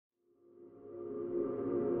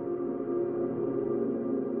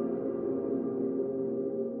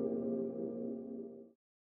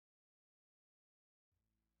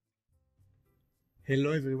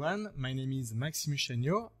Hello everyone, my name is Maxime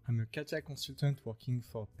Chagnot. I'm a CATIA consultant working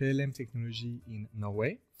for PLM technology in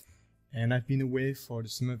Norway. And I've been away for the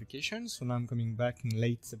summer vacation, so now I'm coming back in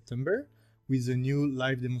late September with a new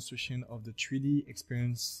live demonstration of the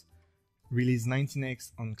 3DExperience release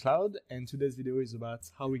 19x on cloud. And today's video is about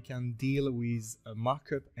how we can deal with a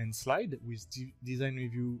markup and slide with design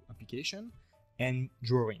review application and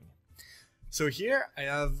drawing. So here I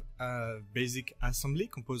have a basic assembly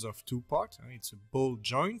composed of two parts. It's a ball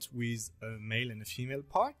joint with a male and a female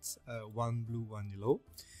part, one blue, one yellow.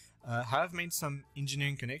 I have made some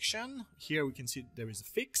engineering connection. Here we can see there is a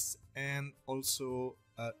fix and also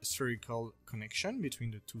a spherical connection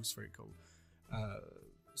between the two spherical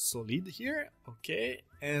solid here. Okay,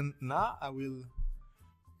 and now I will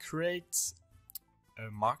create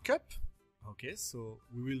a markup. Okay, so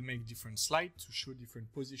we will make different slides to show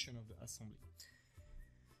different position of the assembly.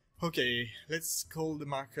 Okay, let's call the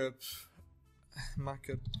markup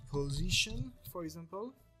position, for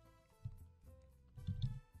example.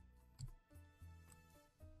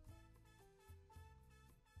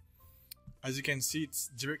 As you can see, it's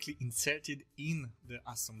directly inserted in the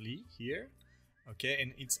assembly here. Okay,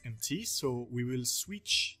 and it's empty, so we will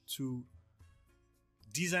switch to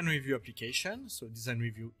Design Review application. So Design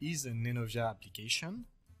Review is an ENOVIA application.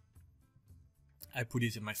 I put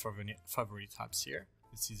it in my favorite apps here.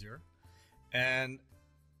 It's easier. And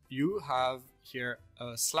you have here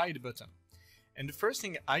a slide button. And the first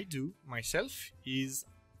thing I do myself is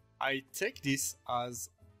I take this as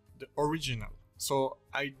the original. So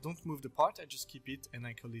I don't move the part, I just keep it and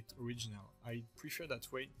I call it original. I prefer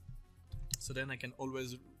that way. So then I can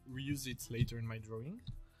always reuse it later in my drawing.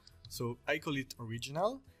 So I call it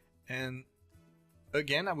original, and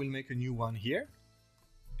again I will make a new one here,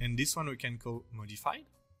 and this one we can call modified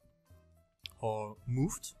or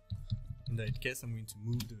moved. In that case I'm going to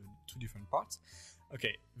move the two different parts.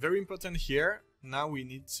 Okay, very important here, now we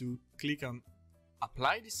need to click on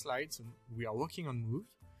apply this slide, so we are working on moved,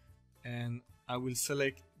 and I will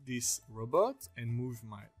select this robot and move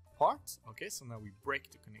my part. Okay, so now we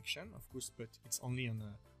break the connection, of course, but it's only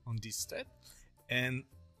on this step, and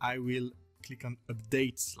I will click on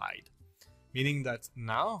update slide, meaning that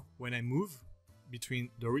now when I move between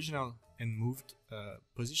the original and moved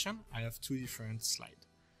position, I have two different slides.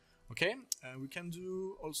 Okay, we can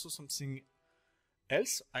do also something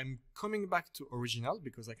else. I'm coming back to original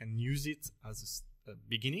because I can use it as a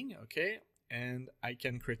beginning. Okay, and I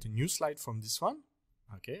can create a new slide from this one.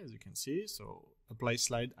 Okay, as you can see, so apply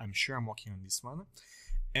slide, I'm sure I'm working on this one.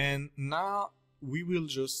 And now we will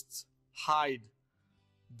just hide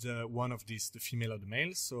the one of these, the female or the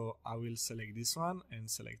male. So I will select this one and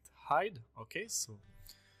select hide. Okay, so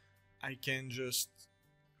I can just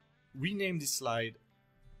rename this slide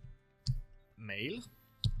male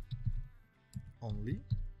only.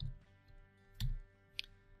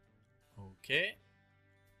 Okay,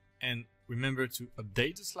 and remember to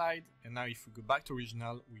update the slide. And now if we go back to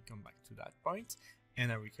original, we come back to that point,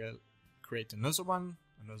 and I will create another one,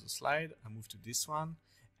 another slide. I move to this one,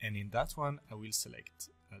 and in that one I will select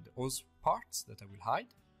the other parts that I will hide.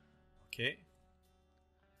 Okay,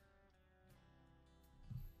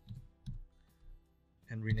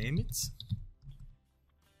 and rename it.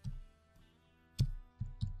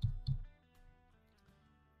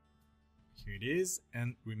 Here it is,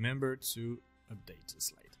 and remember to update the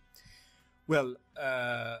slide. Well,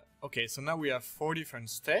 okay, so now we have four different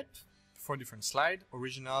steps, four different slides: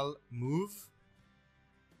 original, move,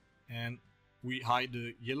 and we hide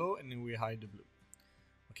the yellow, and then we hide the blue.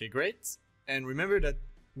 Okay, great. And remember that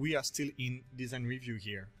we are still in design review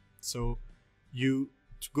here. So to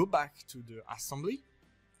go back to the assembly,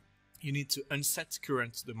 you need to unset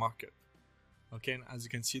current the markup. Okay, and as you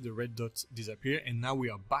can see, the red dot disappear, and now we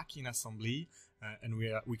are back in assembly, and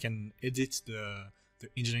we can edit the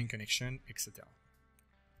engineering connection, etc.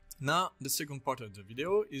 Now the second part of the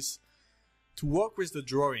video is to work with the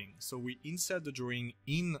drawing. So we insert the drawing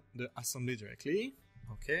in the assembly directly.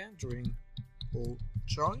 Okay, drawing all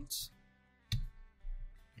joints.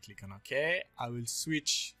 I click on OK. I will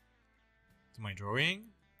switch to my drawing.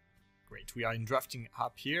 Great, we are in drafting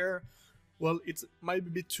app here. Well, it might be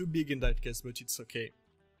a bit too big in that case, but it's okay.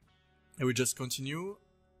 I will just continue.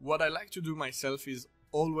 What I like to do myself is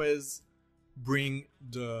always bring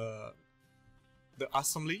the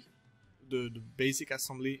assembly, the basic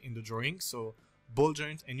assembly in the drawing. So ball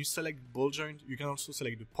joint, and you select ball joint. You can also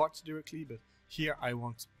select the parts directly, but here I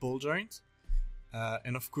want ball joint.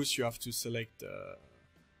 And of course you have to select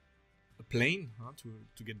a plane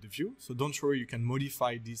to get the view. So don't worry, you can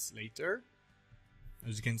modify this later.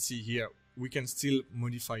 As you can see here, we can still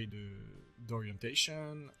modify the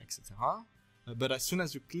orientation, etc. but as soon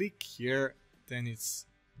as you click here, then it's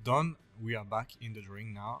done. We are back in the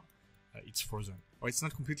drawing now. It's frozen, or it's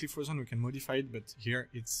not completely frozen. We can modify it, but here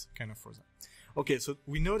it's kind of frozen. Okay, so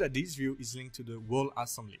we know that this view is linked to the wall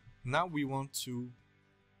assembly. Now we want to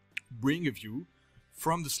bring a view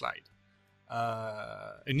from the slide.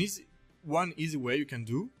 One easy way you can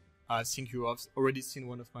do, I think you have already seen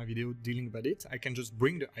one of my videos dealing about it. I can just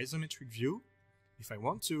bring the isometric view if I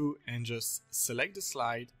want to, and just select the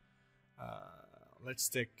slide. Let's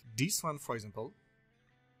take this one, for example.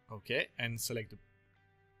 Okay, and select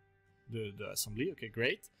the assembly. Okay,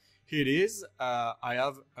 great. Here it is. I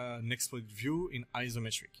have an exploded view in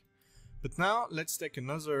isometric. But now let's take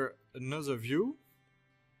another view.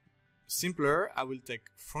 Simpler. I will take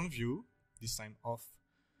front view, this time of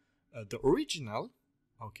the original.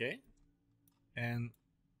 Okay, and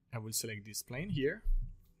I will select this plane here.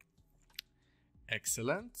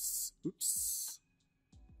 Excellent. Oops.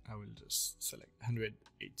 I will just select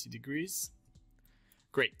 180 degrees.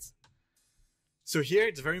 Great. So here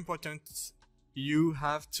it's very important. You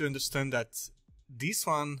have to understand that this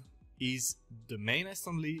one is the main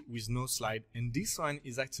assembly with no slide, and this one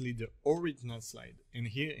is actually the original slide. And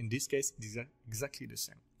here in this case, it is exactly the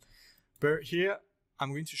same. But here I'm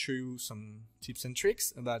going to show you some tips and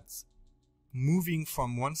tricks about moving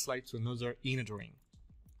from one slide to another in a drawing.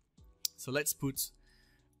 So let's put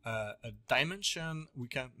a dimension. We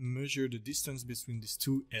can measure the distance between these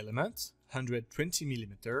two elements, 120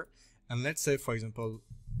 millimeter. And let's say, for example,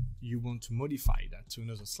 you want to modify that to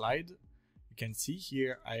another slide. You can see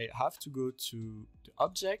here I have to go to the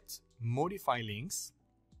object, modify links.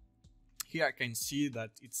 Here I can see that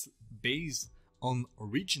it's based on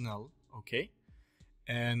original, okay?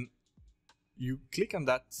 And you click on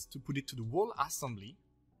that to put it to the wall assembly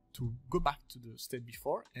to go back to the step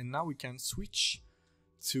before, and now we can switch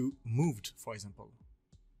to moved, for example.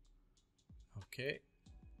 Okay,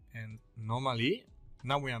 and normally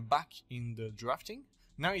now we are back in the drafting.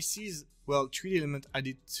 Now it sees, well, 3D element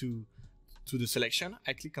added to the selection.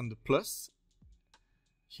 I click on the plus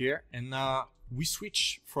here, and now we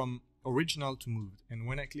switch from original to moved. And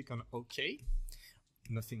when I click on OK,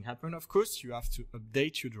 nothing happened. Of course, you have to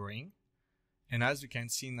update your drawing. And as you can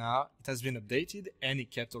see now, it has been updated, and it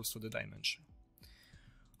kept also the dimension.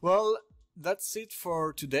 Well, that's it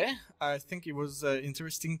for today. I think it was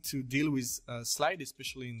interesting to deal with slide,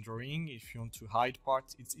 especially in drawing. If you want to hide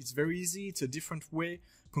parts, it's very easy. It's a different way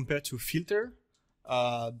compared to filter,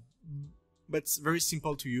 but it's very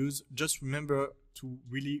simple to use. Just remember to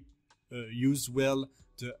really use well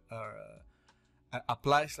the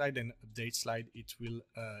apply slide and update slide. It will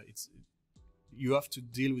you have to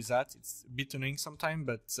deal with that. It's a bit annoying sometimes,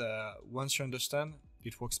 but once you understand,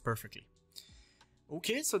 it works perfectly.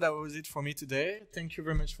 Okay, so that was it for me today. Thank you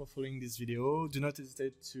very much for following this video. Do not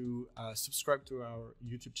hesitate to subscribe to our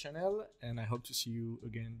YouTube channel, and I hope to see you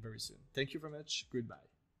again very soon. Thank you very much. Goodbye.